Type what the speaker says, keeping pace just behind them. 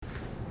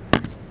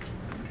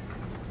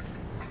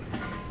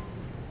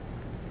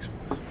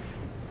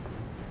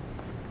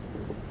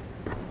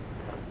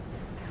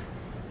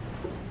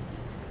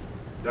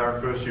Darren,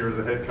 first year as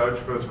a head coach,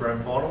 first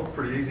grand final.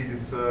 Pretty easy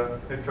this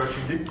head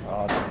coaching gig?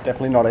 It's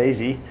definitely not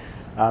easy.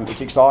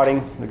 It's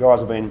exciting. The guys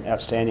have been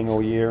outstanding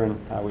all year,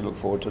 and we look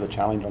forward to the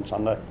challenge on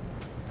Sunday.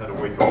 Had a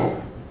week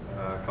off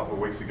a couple of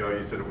weeks ago.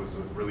 You said it was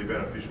really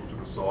beneficial to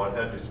the side.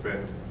 How did you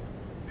spend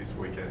this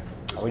weekend?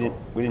 We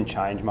didn't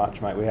change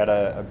much, mate. We had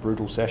a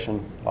brutal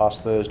session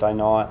last Thursday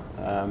night,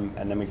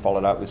 and then we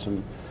followed up with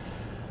some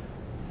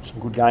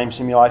good game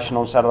simulation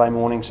on Saturday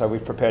morning. So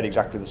we've prepared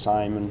exactly the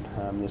same, and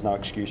there's no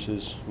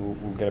excuses. We'll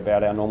get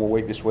about our normal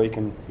week this week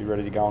and be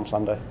ready to go on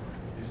Sunday.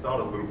 You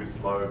started a little bit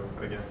slow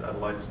against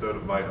Adelaide. Sturt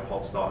have made a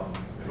hot start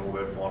in all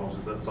their finals.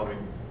 Is that something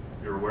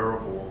you're aware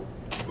of or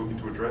looking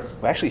to address?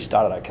 We actually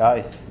started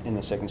okay in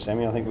the second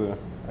semi. I think we were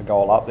a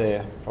goal up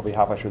there probably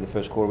halfway through the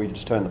first quarter. We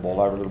just turned the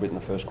ball over a little bit in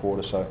the first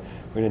quarter, so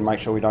we need to make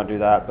sure we don't do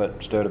that.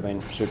 But Sturt have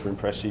been super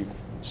impressive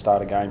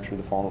start a game through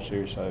the final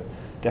series, so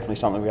definitely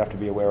something we have to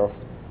be aware of.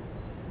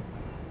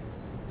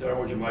 Darren,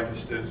 what did you make of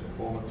Sturt's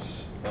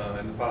performance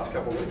in the past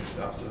couple of weeks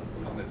after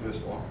losing their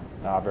first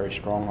final? Very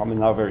strong. I mean,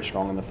 they were very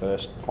strong in the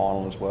first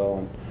final as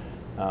well,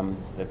 and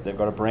they've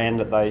got a brand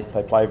that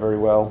they play very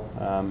well.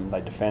 They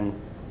defend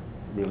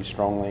really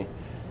strongly.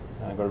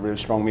 They've got a really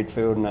strong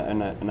midfield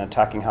and an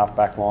attacking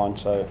half-back line,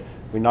 so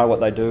we know what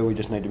they do. We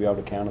just need to be able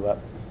to counter that.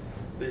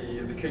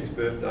 The King's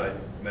birthday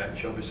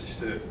match, obviously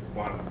Sturt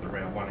won the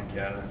round 1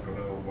 encounter,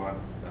 Glenelg won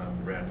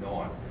round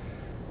 9.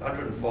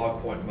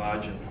 105-point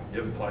margin. You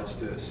haven't played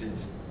Sturt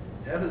since.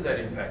 How does that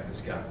impact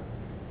this game?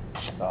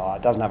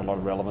 It doesn't have a lot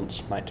of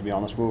relevance, mate, to be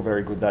honest. We were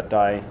very good that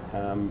day.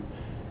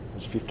 It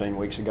was 15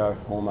 weeks ago,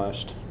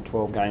 almost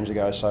 12 games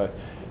ago, so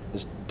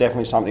it's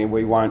definitely something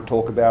we won't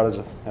talk about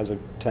as a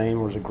team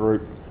or as a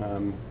group.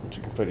 It's a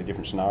completely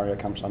different scenario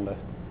come Sunday.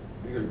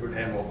 You've got a good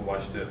handle of the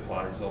way Sturt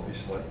plays,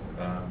 obviously.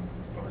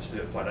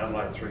 Sturt played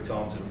Adelaide 3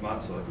 times in a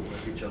month, so they could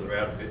work each other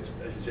out a bit.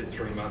 As you said,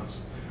 3 months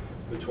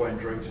between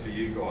drinks for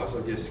you guys.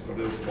 I guess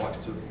Glenelg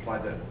likes to play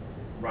that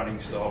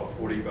running style of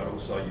footy, but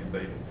also you've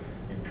been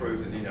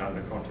improved in the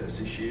under contest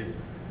this year.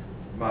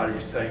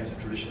 Marty's teams have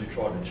traditionally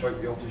tried to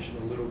choke the opposition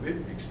a little bit. Are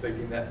you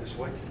expecting that this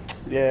week?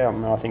 Yeah,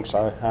 I think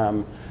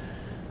so.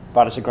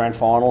 But it's a grand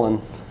final,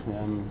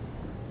 and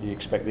you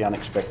expect the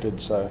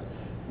unexpected. So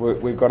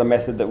we've got a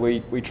method that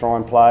we try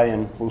and play,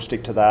 and we'll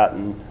stick to that,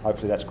 and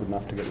hopefully that's good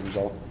enough to get the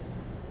result.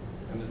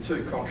 And the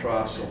two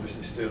contrasts,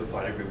 obviously Sturt have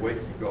played every week.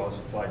 You guys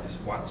have played just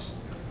once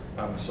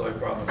so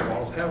far in the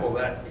finals. How will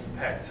that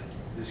impact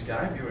this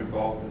game? You were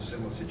involved in a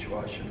similar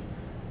situation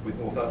with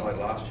North Adelaide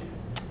last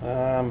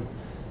year.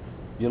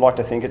 You like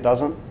to think it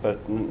doesn't, but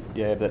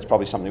yeah, that's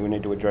probably something we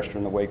need to address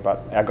during the week.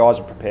 But our guys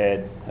are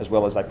prepared as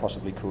well as they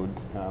possibly could.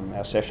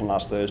 Our session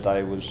last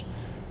Thursday was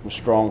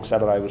strong.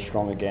 Saturday was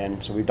strong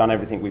again. So we've done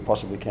everything we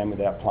possibly can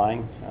without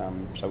playing.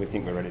 So we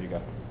think we're ready to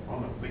go.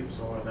 On the flip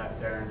side of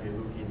that, Darren, you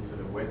look into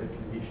the weather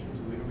conditions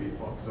a little bit.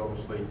 Because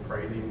obviously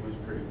prelim was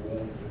pretty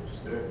warm for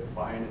Sturt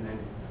playing, and then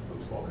it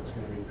looks like it's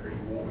going to be pretty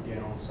warm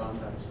again on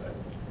Sunday. So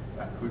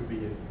that could be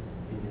in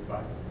your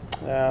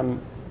favour.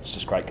 It's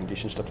just great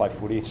conditions to play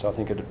footy, so I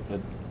think it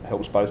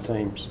helps both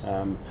teams,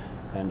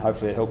 and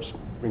hopefully it helps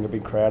bring a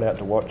big crowd out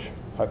to watch.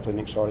 Hopefully an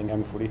exciting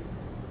game of footy.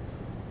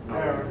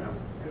 Darren,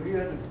 have you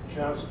had a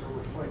chance to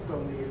reflect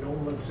on the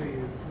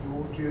enormity of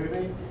your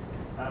journey?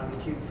 The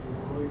kid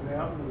from Blue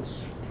Mountains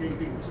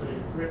keeping to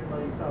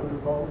Glenelg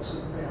Thunderbolts,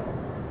 and now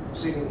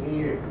sitting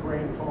here at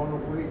grand final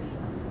week,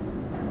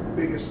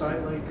 biggest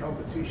state league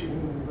competition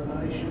in the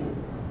nation,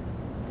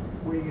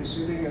 where you're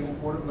sitting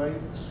and what it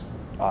means?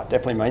 It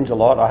definitely means a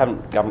lot. I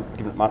haven't given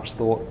it much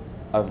thought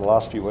over the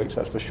last few weeks,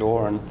 that's for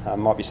sure,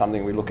 and might be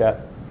something we look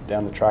at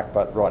down the track,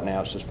 but right now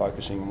it's just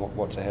focusing on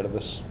what's ahead of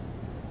us.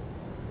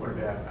 What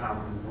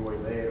about Roy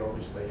Laird?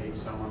 Obviously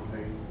he's someone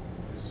who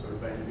has sort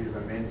of been a bit of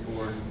a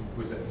mentor and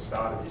was at the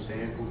start of your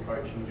SANFL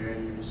coaching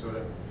journey. Have you sort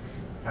of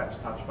perhaps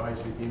touch base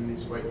with him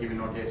this week,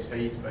 given I guess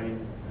he's been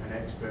an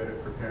expert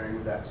at preparing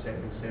with that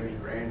second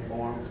semi-grand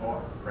final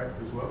type prep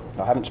as well?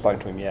 I haven't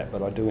spoken to him yet,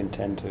 but I do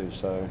intend to,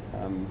 so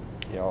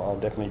yeah, I'll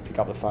definitely pick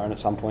up the phone at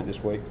some point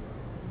this week.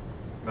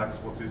 Max,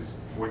 what's this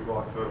week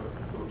like for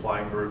the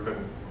playing group,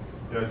 and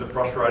is it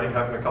frustrating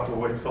having a couple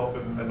of weeks off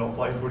and not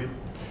playing footy?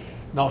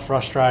 Not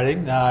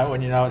frustrating, no,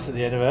 when you know it's at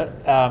the end of it.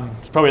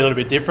 It's probably a little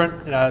bit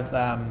different,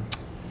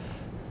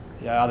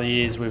 other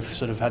years we've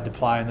sort of had to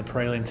play in the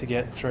prelim to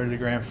get through to the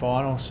grand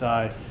final,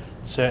 so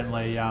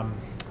certainly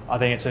I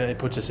think it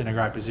puts us in a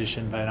great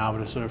position, being able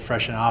to sort of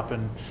freshen up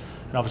and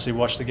obviously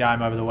watch the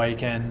game over the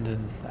weekend,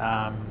 and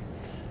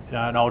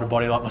an older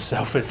body like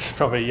myself, it's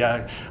probably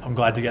I'm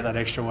glad to get that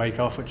extra week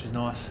off, which is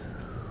nice.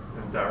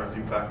 And Darren's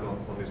impact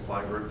on this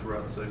playing group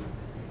throughout the season?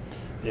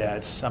 Yeah,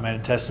 it's a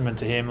testament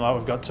to him. Like,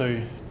 we've got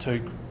two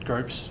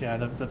groups,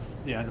 the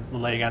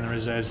league and the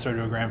reserves through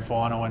to a grand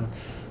final, and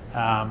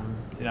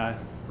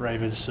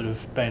Reeves has sort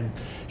of been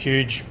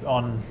huge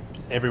on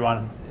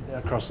everyone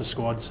across the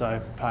squad,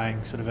 so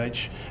paying sort of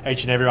each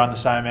and everyone the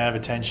same amount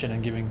of attention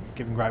and giving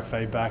great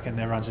feedback, and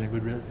everyone's in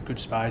a good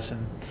space,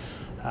 and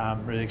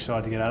really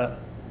excited to get at it.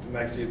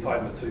 Max, you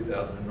played in the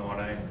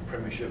 2019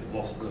 Premiership,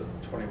 lost the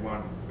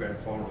 21 grand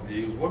final with the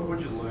Eagles. What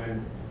would you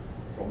learn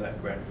from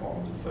that grand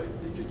final defeat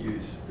that you could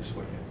use this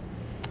weekend?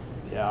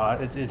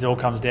 Yeah, it all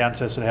comes down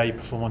to sort of how you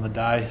perform on the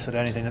day. Sort of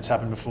anything that's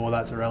happened before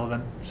that's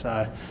irrelevant.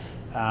 So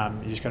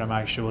you just got to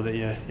make sure that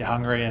you're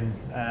hungry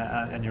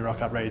and you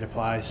rock up ready to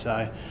play.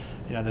 So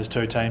you know, there's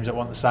two teams that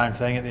want the same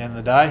thing at the end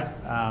of the day,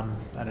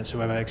 and it's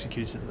whoever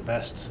executes it the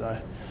best. So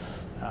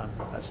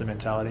that's the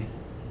mentality.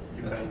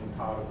 You've been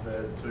part of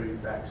the two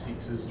back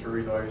sixes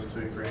through those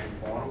two grand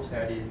finals.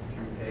 How do you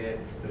compare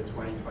the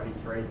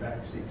 2023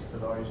 back six to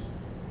those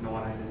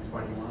 19 and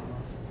 21?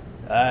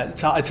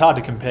 It's hard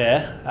to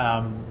compare.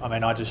 I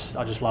mean, I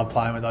just love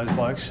playing with those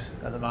blokes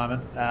at the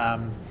moment.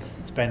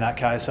 It's been that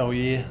case all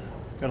year.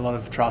 Got a lot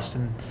of trust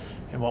in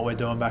what we're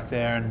doing back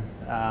there, and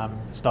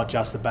it's not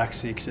just the back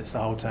six; it's the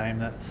whole team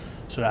that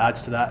sort of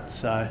adds to that.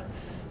 So,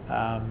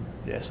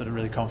 yeah, sort of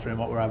really confident in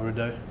what we're able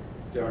to do.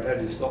 Darren, how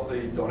do you stop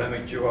the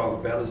dynamic duo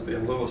of Battersby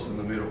and Lewis in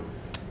the middle?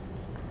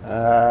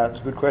 It's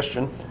a good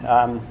question.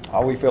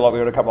 We feel like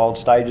we've got a couple of old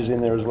stages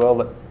in there as well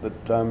that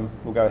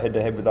we'll go head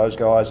to head with those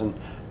guys, and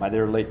mate,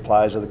 they're elite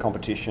players of the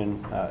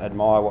competition.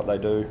 Admire what they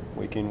do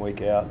week in,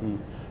 week out, and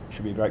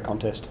should be a great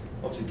contest.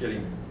 Obviously,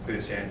 getting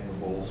first hands on the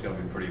ball is going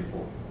to be pretty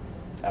important.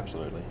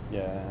 Absolutely,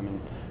 yeah. I mean,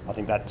 I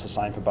think that's the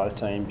same for both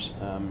teams.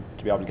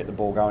 To be able to get the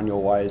ball going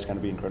your way is going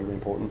to be incredibly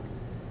important.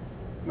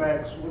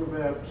 Max, what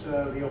about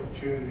the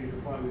opportunity to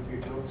play with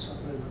your godson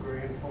in the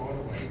grand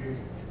final? Have you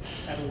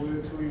had a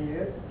word to him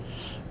yet?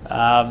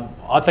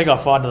 I think I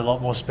find it a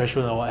lot more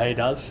special than what he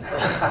does. You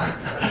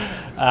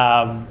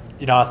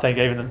know, I think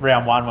even in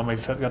round one when we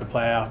got to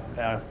play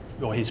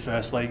his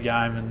first league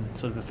game and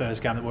sort of the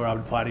first game that we were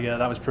able to play together,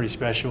 that was pretty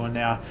special. And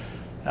now,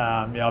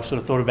 yeah, I've sort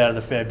of thought about it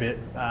a fair bit,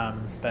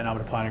 being able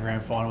to play in a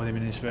grand final with him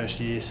in his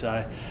first year.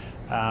 So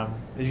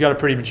he's got a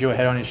pretty mature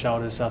head on his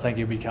shoulders, so I think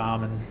he'll be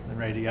calm and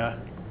ready to go.